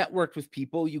obviously networked with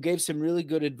people. You gave some really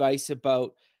good advice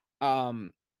about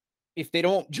um if they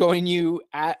don't join you,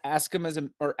 ask them as a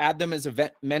or add them as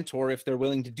a mentor if they're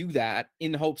willing to do that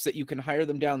in hopes that you can hire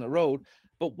them down the road.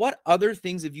 But what other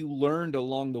things have you learned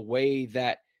along the way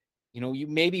that you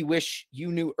maybe wish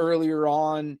you knew earlier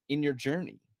on in your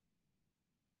journey?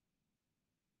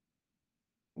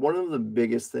 One of the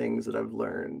biggest things that I've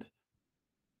learned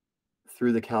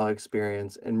through the CALA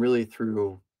experience, and really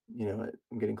through,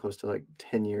 I'm getting close to like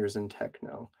 10 years in tech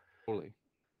now, Totally.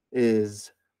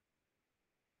 is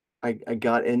I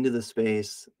got into the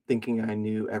space thinking I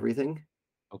knew everything,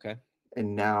 Okay.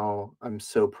 and now I'm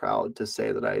so proud to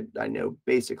say that I know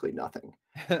basically nothing.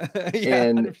 Yeah,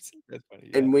 And 100%. That's funny.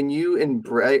 Yeah. and when you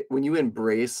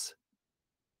embrace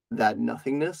that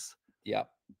nothingness, Yeah.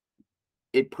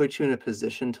 it puts you in a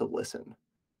position to listen.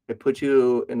 It puts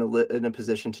you in a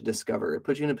position to discover. It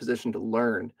puts you in a position to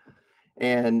learn.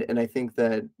 And I think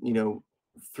that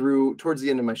through towards the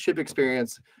end of my ship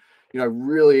experience, I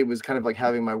really was kind of like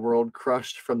having my world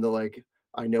crushed from the like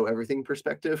I know everything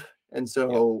perspective. And Yeah.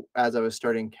 so as I was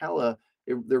starting CALA,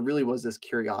 there really was this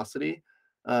curiosity,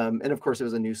 and of course it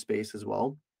was a new space as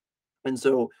well. And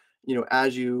so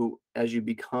as you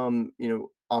become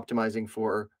optimizing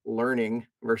for learning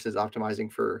versus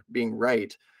optimizing for being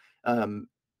right, um,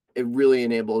 it really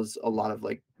enables a lot of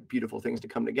like beautiful things to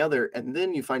come together. And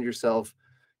then you find yourself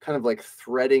kind of like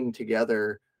threading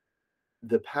together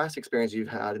the past experience you've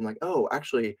had and like, oh,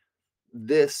 actually,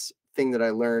 this thing that I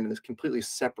learned in this completely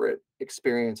separate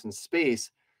experience and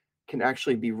space can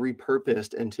actually be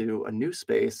repurposed into a new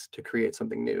space to create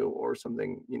something new or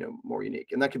something, more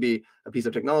unique. And that could be a piece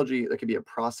of technology, that could be a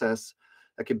process,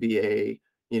 that could be a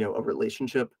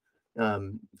relationship.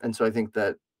 And so I think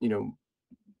that,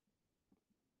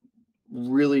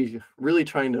 really, really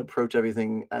trying to approach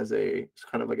everything as a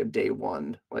kind of like a day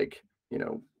one, like,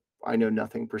 I know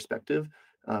nothing perspective.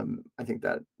 I think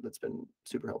that that's been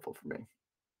super helpful for me.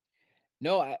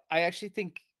 No, I actually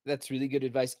think that's really good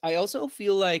advice. I also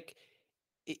feel like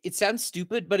it sounds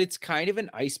stupid, but it's kind of an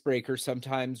icebreaker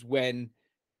sometimes when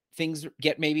things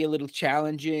get maybe a little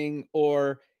challenging,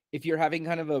 or if you're having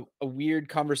kind of a weird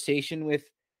conversation with,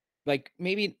 like,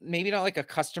 maybe not like a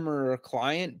customer or a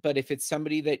client, but if it's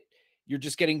somebody that you're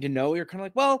just getting to know, you're kind of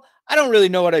like, well, I don't really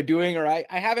know what I'm doing, or I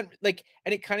haven't, like,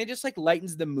 and it kind of just like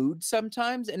lightens the mood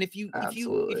sometimes. And if you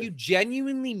Absolutely.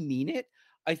 genuinely mean it,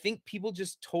 I think people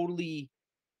just totally,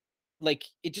 like,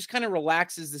 it just kind of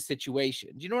relaxes the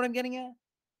situation. Do you know what I'm getting at?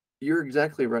 You're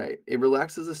exactly right. It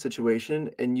relaxes the situation,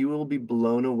 and you will be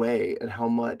blown away at how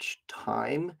much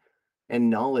time and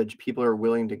knowledge people are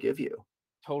willing to give you.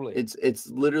 Totally. It's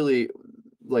literally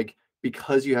like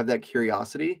because you have that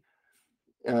curiosity,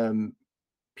 um,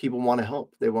 people want to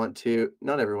help. They want to,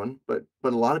 not everyone, but a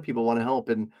lot of people want to help.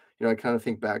 And I kind of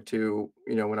think back to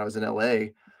when I was in LA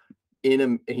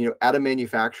at a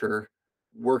manufacturer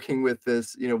working with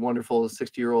this wonderful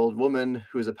 60-year-old woman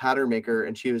who is a pattern maker,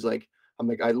 and she was like, I'm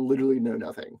like, I literally know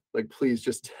nothing, like, please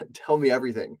just tell me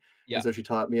everything. And Yeah, so she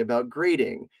taught me about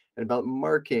grading and about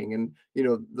marking and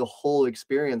the whole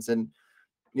experience. And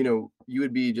you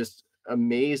would be just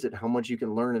amazed at how much you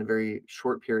can learn in a very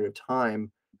short period of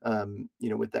time,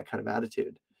 with that kind of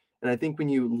attitude. And I think when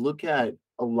you look at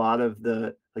a lot of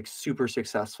the like super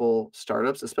successful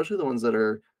startups, especially the ones that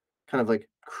are kind of like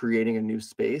creating a new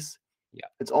space, yeah,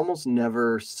 it's almost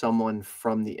never someone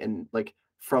from like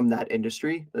from that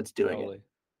industry that's doing it. totally.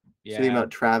 So think Yeah.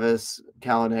 about Travis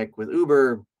Kalanick with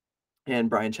Uber,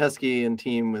 and Brian Chesky and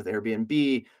team with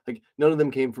Airbnb, like none of them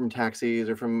came from taxis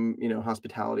or from,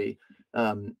 hospitality.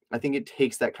 I think it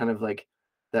takes that kind of like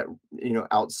that,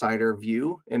 outsider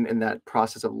view and that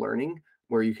process of learning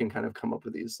where you can kind of come up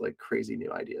with these like crazy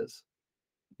new ideas.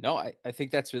 No, I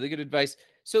think that's really good advice.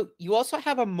 So you also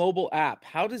have a mobile app.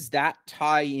 How does that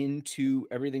tie into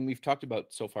everything we've talked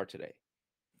about so far today?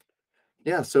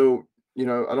 Yeah. So, I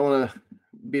don't want to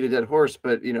beat a dead horse,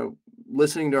 but,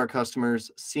 listening to our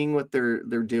customers, seeing what they're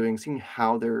doing, seeing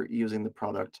how they're using the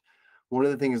product. One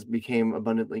of the things became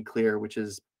abundantly clear, which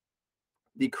is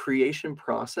the creation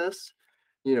process,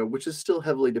 which is still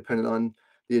heavily dependent on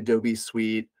the Adobe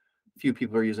suite. Few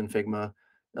people are using Figma.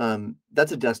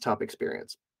 That's a desktop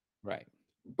experience. Right.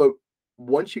 But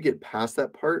once you get past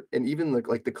that part, and even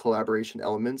like the collaboration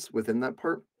elements within that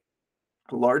part,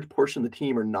 a large portion of the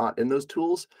team are not in those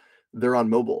tools. They're on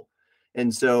mobile.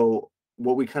 And so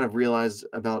what we kind of realized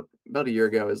about a year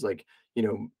ago is like,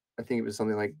 I think it was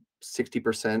something like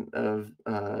 60% of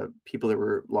people that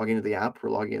were logging into the app were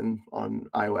logging in on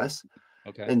iOS.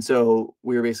 Okay. And so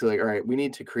we were basically like, all right, we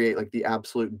need to create like the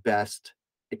absolute best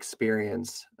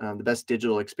experience, the best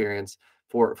digital experience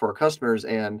for our customers.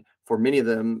 And for many of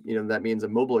them, that means a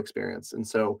mobile experience. And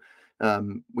so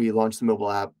we launched the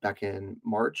mobile app back in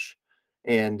March,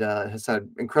 and has had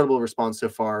incredible response so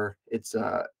far. It's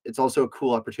also a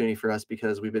cool opportunity for us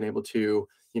because we've been able to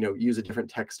use a different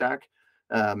tech stack,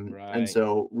 and Right.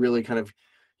 so really kind of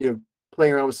you know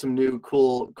playing around with some new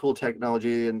cool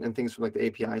technology and things from like the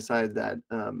API side that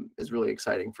is really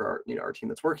exciting for our team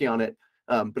that's working on it.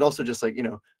 But also just like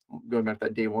going back to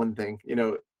that day one thing,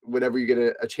 whenever you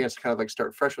get a chance to kind of like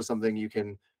start fresh with something, you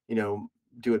can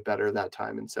do it better that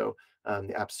time. And so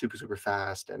the app's super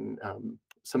fast, and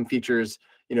some features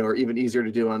are even easier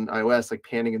to do on iOS, like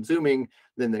panning and zooming,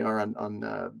 than they are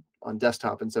on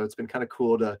desktop. And so it's been kind of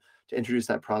cool to introduce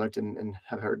that product, and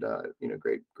have heard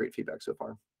great feedback so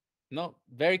far. No,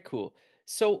 very cool.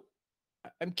 So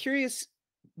I'm curious,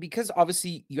 because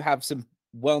obviously you have some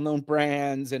well-known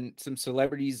brands and some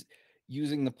celebrities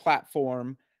using the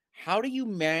platform. How do you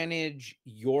manage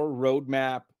your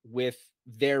roadmap with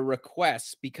their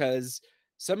requests? Because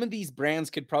some of these brands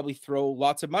could probably throw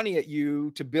lots of money at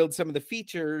you to build some of the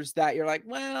features that you're like,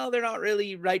 well, they're not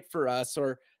really right for us.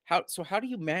 Or how do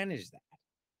you manage that?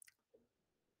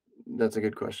 That's a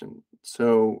good question.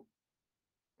 So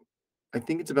I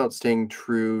think it's about staying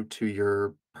true to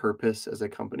your purpose as a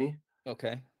company.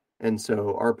 Okay. And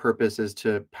so our purpose is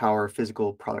to power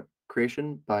physical product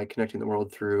creation by connecting the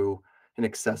world through an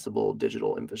accessible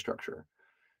digital infrastructure.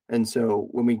 And so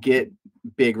when we get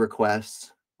big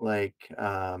requests like,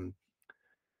 oh,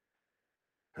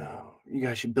 you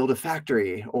guys should build a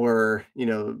factory or,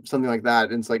 something like that.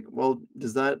 And it's like, well,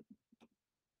 does that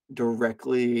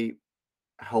directly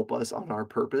help us on our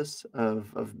purpose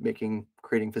of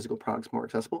creating physical products more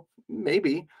accessible?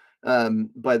 Maybe.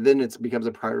 But then it becomes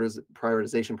a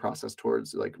prioritization process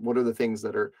towards like what are the things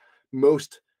that are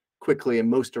most quickly and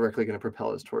most directly going to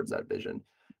propel us towards that vision.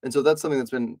 And so that's something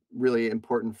that's been really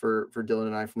important for Dylan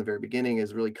and I from the very beginning,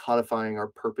 is really codifying our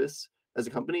purpose as a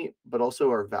company, but also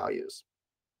our values.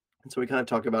 And so we kind of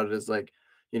talk about it as like,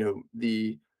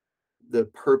 the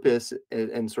purpose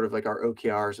and sort of like our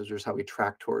OKRs is just how we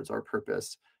track towards our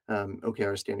purpose.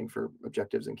 OKR standing for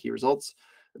objectives and key results.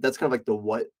 That's kind of like the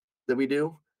what that we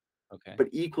do. Okay. But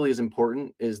equally as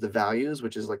important is the values,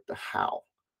 which is like the how.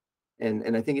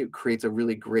 And I think it creates a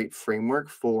really great framework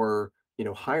for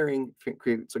hiring.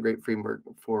 Creates a great framework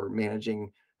for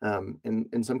managing. And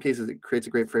in some cases, it creates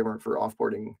a great framework for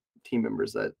offboarding team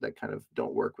members that kind of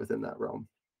don't work within that realm.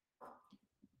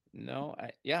 No,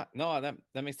 yeah, no,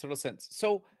 that makes total sense.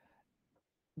 So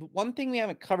one thing we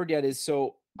haven't covered yet is,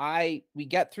 so we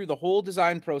get through the whole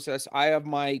design process. I have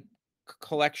my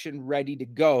collection ready to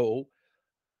go.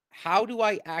 How do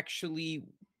I actually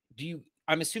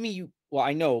I'm assuming well,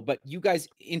 I know, but you guys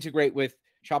integrate with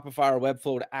Shopify or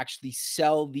Webflow to actually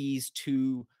sell these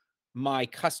to my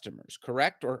customers,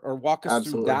 correct? Or walk us through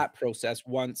Absolutely. that process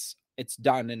once it's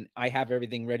done and I have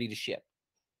everything ready to ship.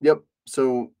 Yep.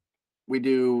 So we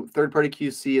do third-party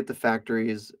QC at the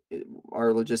factories.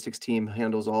 Our logistics team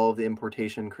handles all of the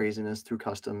importation craziness through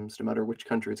customs, no matter which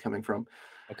country it's coming from.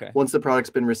 Okay. Once the product's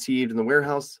been received in the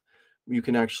warehouse, you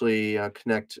can actually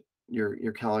connect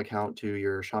your CALA account to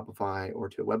your Shopify or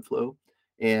to Webflow,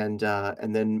 and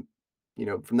then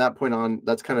from that point on,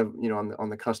 that's kind of on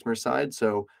the customer side.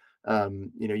 So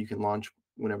you can launch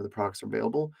whenever the products are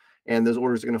available, and those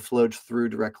orders are going to flow through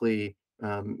directly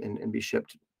and be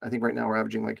shipped. I think right now we're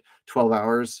averaging like 12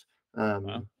 hours,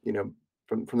 Wow.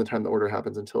 From the time the order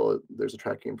happens until there's a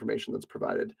tracking information that's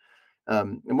provided.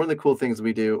 And one of the cool things that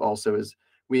we do also is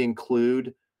we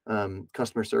include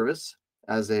customer service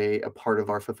as a part of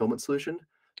our fulfillment solution.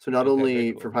 So not Okay, very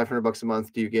only cool. for $500 a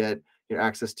month do you get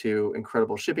access to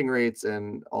incredible shipping rates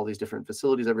and all these different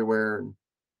facilities everywhere, and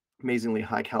amazingly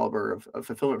high caliber of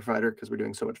fulfillment provider because we're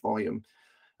doing so much volume.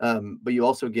 But you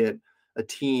also get a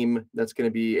team that's going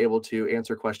to be able to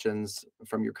answer questions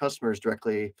from your customers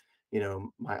directly.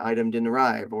 My item didn't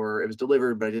arrive, or it was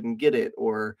delivered, but I didn't get it,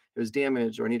 or it was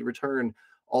damaged, or I need to return.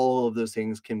 All of those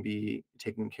things can be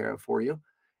taken care of for you.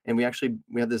 And we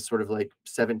have this sort of like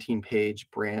 17-page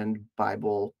brand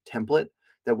Bible template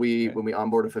that Okay. when we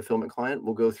onboard a fulfillment client,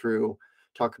 we'll go through,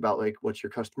 talk about like what's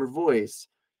your customer voice,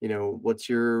 what's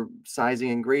your sizing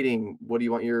and grading, what do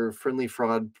you want your friendly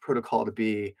fraud protocol to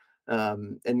be,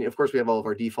 and of course we have all of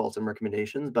our defaults and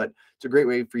recommendations, but it's a great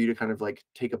way for you to kind of like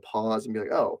take a pause and be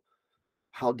like, oh,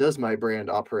 how does my brand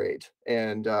operate,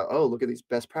 and oh, look at these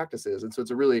best practices. And so it's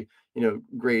a really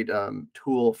great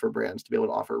tool for brands to be able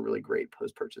to offer a really great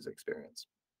post-purchase experience.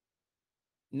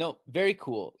 No, very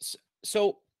cool.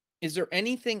 So is there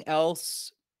anything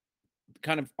else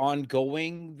kind of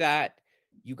ongoing that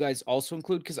you guys also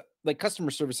include? Because like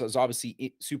customer service is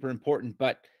obviously super important,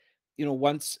 but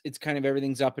once it's kind of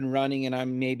everything's up and running and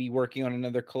I'm maybe working on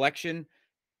another collection,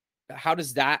 how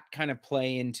does that kind of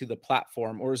play into the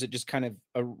platform? Or is it just kind of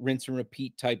a rinse and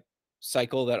repeat type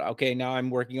cycle that, okay, now I'm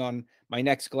working on my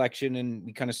next collection and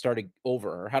we kind of started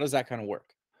over? Or how does that kind of work?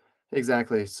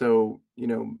 Exactly. So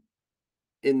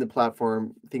in the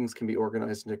platform, things can be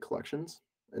organized into collections,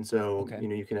 and so Okay.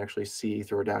 you can actually see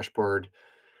through a dashboard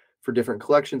for different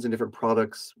collections and different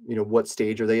products, what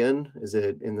stage are they in? Is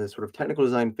it in the sort of technical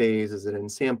design phase? Is it in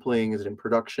sampling? Is it in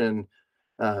production?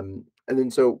 And then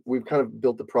so we've kind of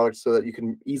built the product so that you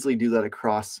can easily do that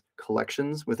across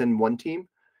collections within one team.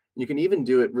 You can even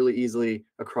do it really easily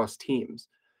across teams.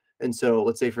 And so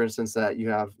let's say, for instance, that you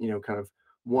have, kind of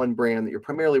one brand that you're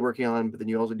primarily working on, but then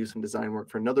you also do some design work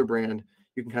for another brand.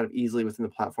 You can kind of easily within the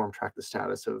platform track the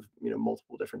status of,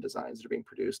 multiple different designs that are being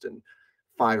produced in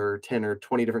 5 or 10 or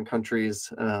 20 different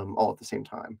countries, all at the same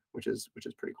time, which is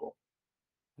pretty cool.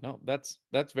 No, that's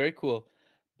very cool.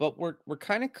 But we're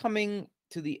kind of coming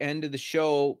to the end of the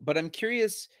show, but I'm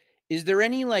curious, is there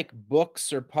any like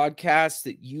books or podcasts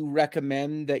that you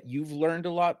recommend that you've learned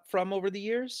a lot from over the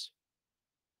years?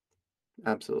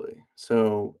 Absolutely.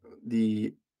 So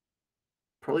the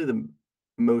probably the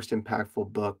most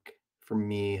impactful book for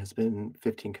me has been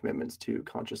 15 Commitments to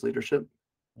Conscious Leadership.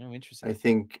 Oh, I interesting.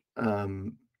 think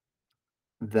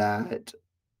that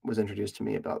was introduced to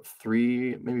me about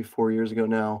 3, maybe 4 years ago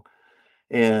now,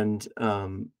 and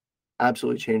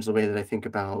absolutely changed the way that I think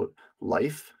about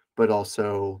life, but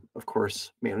also, of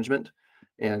course, management.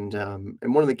 And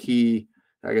one of the key,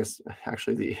 I guess,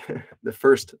 actually the the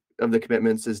first of the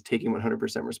commitments is taking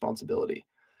 100% responsibility.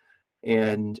 Okay.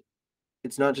 And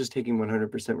it's not just taking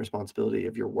 100% responsibility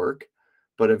of your work,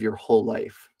 but of your whole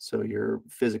life. So your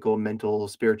physical, mental,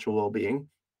 spiritual well-being.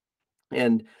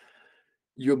 And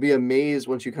you'll be amazed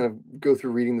once you kind of go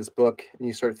through reading this book and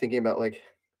you start thinking about like,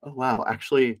 oh wow,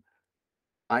 actually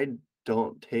I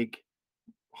don't take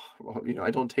I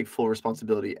don't take full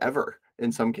responsibility ever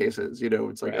in some cases.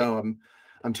 It's like, Right. oh,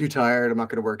 I'm too tired, I'm not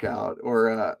going to work out, or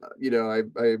I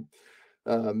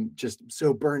just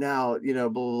so burnt out, blah blah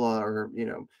blah, or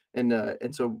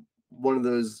and so or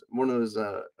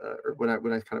when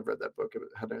I kind of read that book, it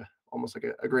had almost like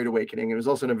a great awakening. It was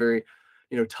also in a very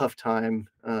tough time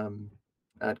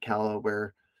at CALA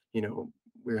where we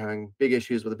were having big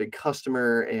issues with a big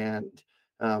customer, and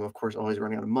of course always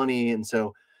running out of money. And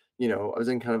so I was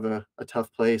in kind of a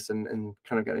tough place, and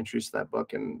kind of got introduced to that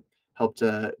book and helped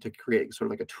to create sort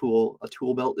of like a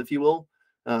tool belt, if you will.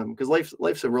 Because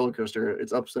life's a roller coaster.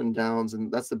 It's ups and downs,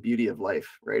 and that's the beauty of life,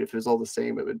 right? If it was all the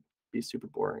same, it would be super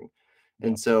boring.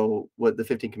 And Yep. so what the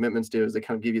 15 commitments do is they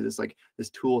kind of give you this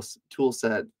tool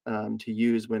set to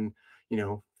use when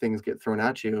things get thrown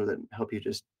at you, that help you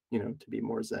just to be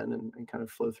more zen, and kind of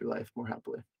flow through life more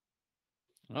happily.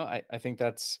 Well, I think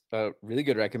that's a really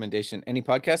good recommendation. Any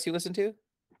podcasts you listen to?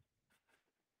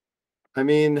 I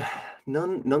mean,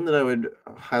 none that I would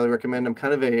highly recommend. I'm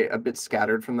kind of a bit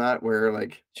scattered from that, where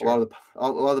like Sure. a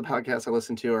lot of the podcasts I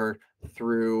listen to are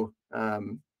through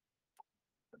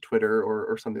Twitter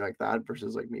or something like that,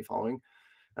 versus like me following.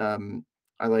 I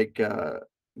like the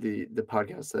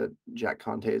podcast that Jack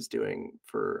Conte is doing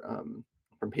for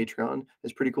from Patreon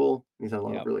is pretty cool. He's had a lot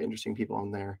of Yep. really interesting people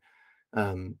on there.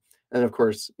 Um, and of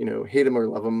course, hate him or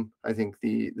love him, I think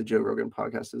the Joe Rogan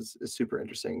podcast is super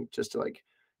interesting, just to like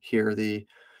hear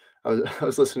I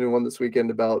was listening to one this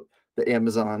weekend about the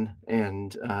Amazon,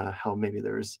 and how maybe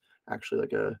there's actually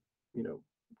like a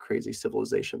crazy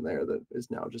civilization there that is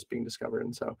now just being discovered.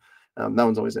 And so that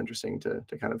one's always interesting to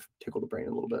kind of tickle the brain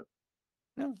a little bit.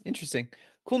 No, interesting.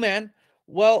 Cool, man.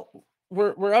 Well,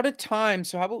 we're out of time,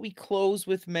 so how about we close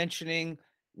with mentioning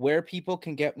where people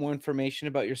can get more information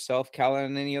about yourself, Cala,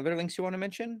 and any other links you want to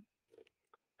mention?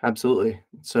 Absolutely.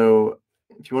 So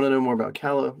if you want to know more about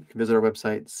CALA, you can visit our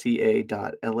website,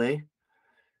 ca.la.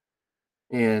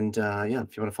 And yeah,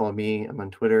 if you want to follow me, I'm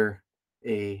on Twitter,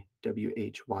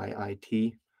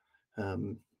 AWHYIT.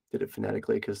 Did it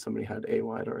phonetically because somebody had a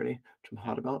wide already, which I'm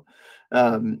hot about.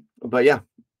 But yeah,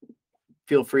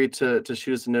 feel free to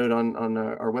shoot us a note on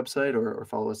our website, or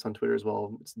follow us on Twitter as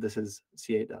well. This is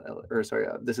ca.la, or sorry,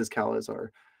 this is CALA is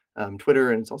our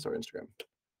Twitter, and it's also our Instagram.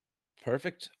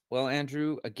 Perfect. Well,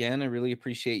 Andrew, again, I really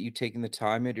appreciate you taking the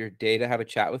time out of your day to have a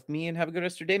chat with me, and have a good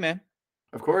rest of your day, man.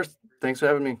 Of course. Thanks for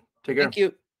having me. Take care. Thank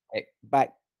you. Hey, bye.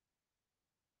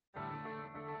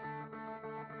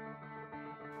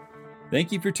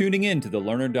 Thank you for tuning in to the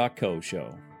Learner.co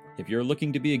show. If you're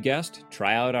looking to be a guest,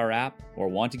 try out our app, or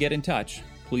want to get in touch,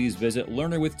 please visit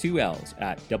Learner with 2 L's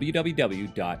at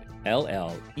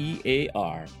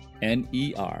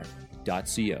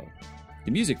www.llearner.co. The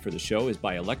music for the show is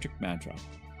by Electric Mantra.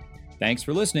 Thanks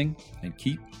for listening, and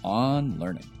keep on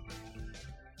learning.